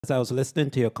As I was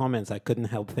listening to your comments, I couldn't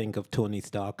help think of Tony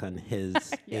Stark and his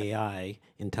Yes. AI,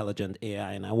 intelligent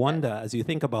AI. And I wonder, as you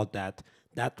think about that,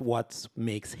 that what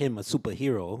makes him a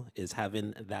superhero is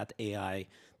having that AI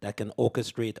that can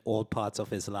orchestrate all parts of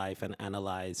his life and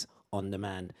analyze on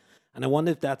demand. And I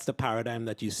wonder if that's the paradigm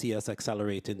that you see us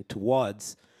accelerating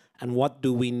towards, and what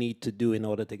do we need to do in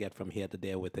order to get from here to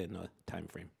there within a time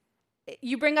frame?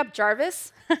 You bring up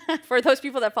Jarvis, for those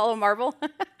people that follow Marvel.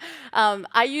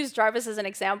 I use Jarvis as an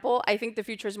example. I think the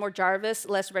future is more Jarvis,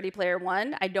 less Ready Player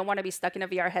One. I don't want to be stuck in a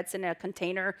VR headset in a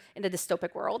container in a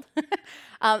dystopic world.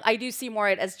 I do see more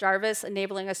it as Jarvis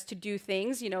enabling us to do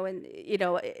things, and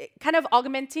kind of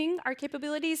augmenting our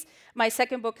capabilities. My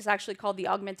second book is actually called The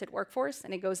Augmented Workforce,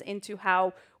 and it goes into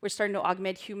how we're starting to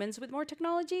augment humans with more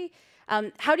technology.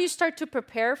 How do you start to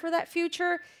prepare for that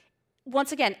future?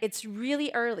 Once again, it's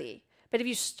really early. But if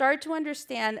you start to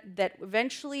understand that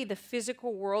eventually the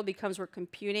physical world becomes where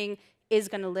computing is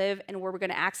going to live and where we're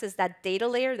going to access that data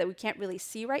layer that we can't really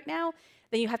see right now,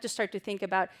 then you have to start to think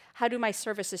about, how do my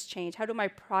services change? How do my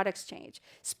products change?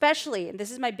 Especially, and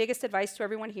this is my biggest advice to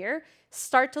everyone here,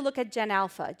 start to look at Gen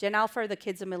Alpha. Gen Alpha are the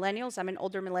kids of millennials. I'm an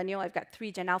older millennial. I've got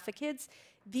 3 Gen Alpha kids.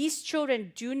 These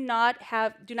children do not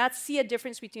see a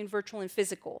difference between virtual and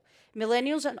physical.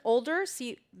 Millennials and older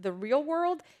see the real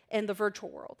world and the virtual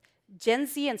world. Gen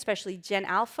Z, and especially Gen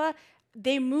Alpha,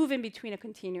 they move in between a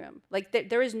continuum. Like,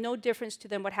 there is no difference to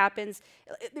them what happens.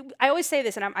 I always say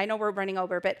this, and I know we're running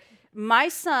over, but my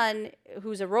son,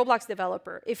 who's a Roblox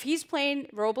developer, if he's playing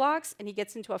Roblox and he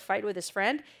gets into a fight with his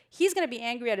friend, he's going to be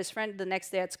angry at his friend the next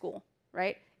day at school,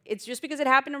 right? It's just because it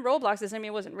happened in Roblox doesn't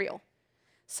mean it wasn't real.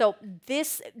 So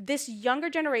this younger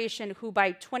generation, who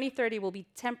by 2030 will be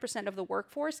 10% of the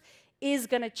workforce, is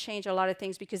going to change a lot of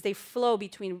things because they flow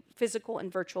between physical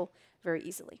and virtual very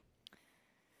easily.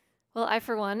 Well, I,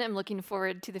 for one, am looking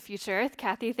forward to the future.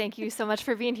 Kathy, thank you so much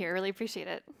for being here. Really appreciate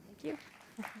it. Thank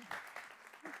you.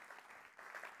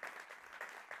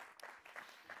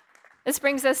 This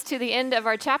brings us to the end of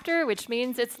our chapter, which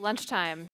means it's lunchtime.